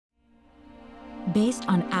based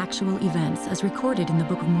on actual events as recorded in the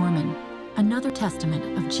Book of Mormon, another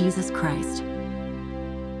testament of Jesus Christ.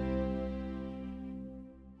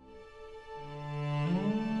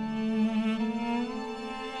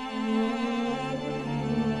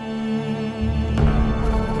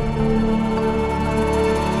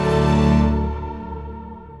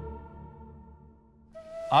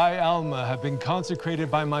 I, Alma, have been consecrated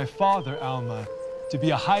by my father, Alma, to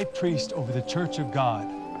be a high priest over the Church of God.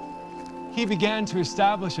 He began to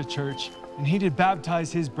establish a church, and he did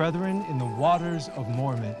baptize his brethren in the waters of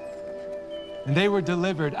Mormon. And they were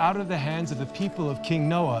delivered out of the hands of the people of King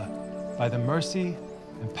Noah by the mercy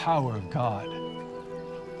and power of God.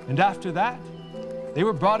 And after that, they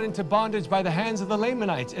were brought into bondage by the hands of the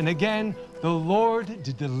Lamanites. And again, the Lord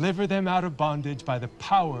did deliver them out of bondage by the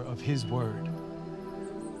power of his word.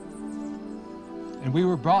 And we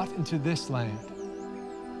were brought into this land.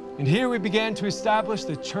 And here we began to establish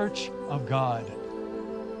the Church of God.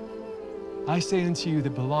 I say unto you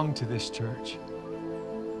that belong to this church,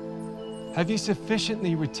 have you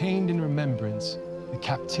sufficiently retained in remembrance the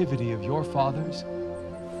captivity of your fathers?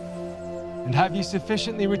 And have you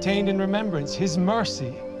sufficiently retained in remembrance his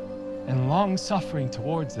mercy and long suffering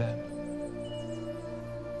towards them?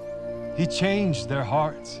 He changed their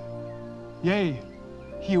hearts. Yea,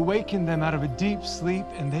 he awakened them out of a deep sleep,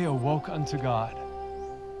 and they awoke unto God.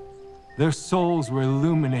 Their souls were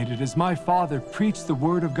illuminated as my father preached the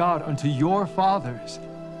word of God unto your fathers.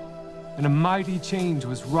 And a mighty change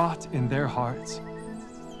was wrought in their hearts.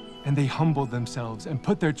 And they humbled themselves and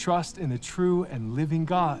put their trust in the true and living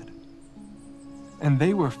God. And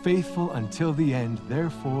they were faithful until the end,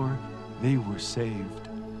 therefore they were saved.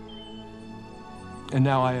 And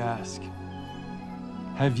now I ask,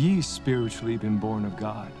 have ye spiritually been born of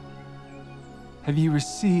God? Have ye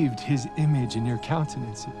received his image in your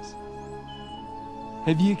countenances?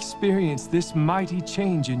 Have ye experienced this mighty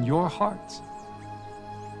change in your hearts?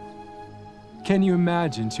 Can you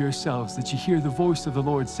imagine to yourselves that you hear the voice of the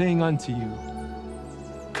Lord saying unto you,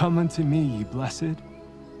 come unto me, ye blessed,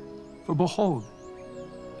 for behold,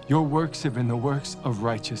 your works have been the works of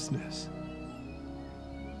righteousness.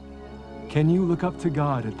 Can you look up to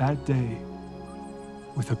God at that day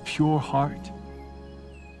with a pure heart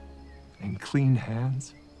and clean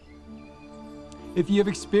hands? If you have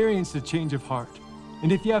experienced a change of heart,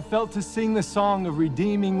 and if you have felt to sing the song of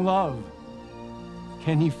redeeming love,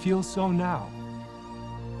 can you feel so now?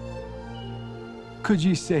 Could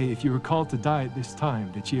you say, if you were called to die at this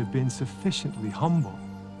time, that you have been sufficiently humble?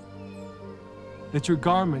 That your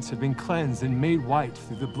garments have been cleansed and made white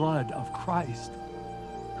through the blood of Christ,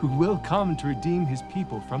 who will come to redeem his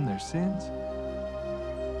people from their sins?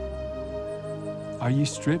 Are ye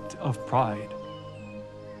stripped of pride?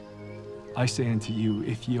 I say unto you,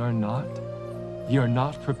 if ye are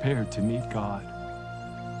not prepared to meet God.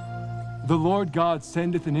 The Lord God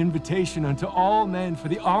sendeth an invitation unto all men, for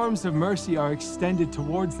the arms of mercy are extended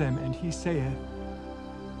towards them, and he saith,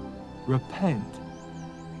 repent,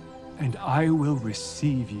 and I will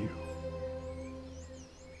receive you.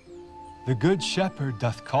 The good shepherd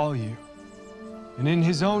doth call you, and in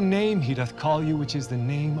his own name he doth call you, which is the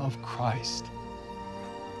name of Christ.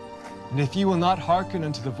 And if ye will not hearken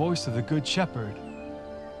unto the voice of the good shepherd,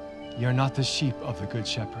 ye are not the sheep of the good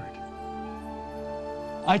shepherd.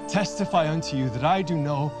 I testify unto you that I do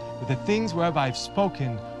know that the things whereof I have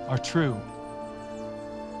spoken are true.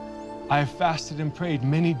 I have fasted and prayed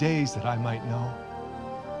many days that I might know,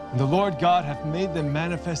 and the Lord God hath made them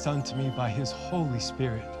manifest unto me by his Holy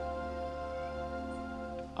Spirit.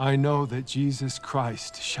 I know that Jesus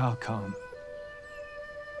Christ shall come,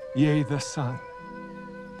 yea, the Son,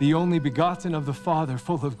 the only begotten of the Father,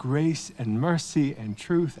 full of grace and mercy and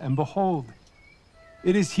truth. And behold,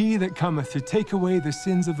 it is he that cometh to take away the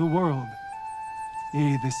sins of the world,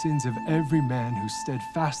 yea, the sins of every man who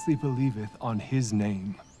steadfastly believeth on his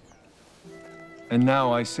name. And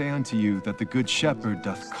now I say unto you that the good shepherd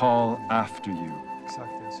doth call after you.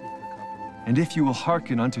 And if you will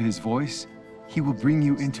hearken unto his voice, he will bring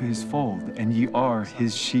you into his fold, and ye are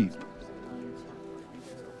his sheep.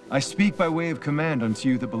 I speak by way of command unto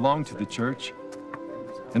you that belong to the church,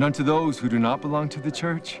 and unto those who do not belong to the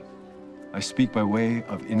church, I speak by way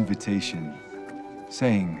of invitation,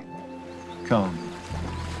 saying, come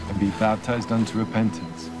and be baptized unto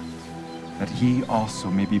repentance, that ye also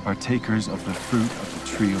may be partakers of the fruit of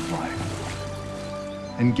the tree of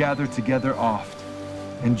life. And gather together oft,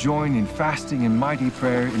 and join in fasting and mighty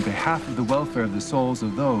prayer in behalf of the welfare of the souls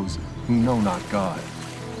of those who know not God.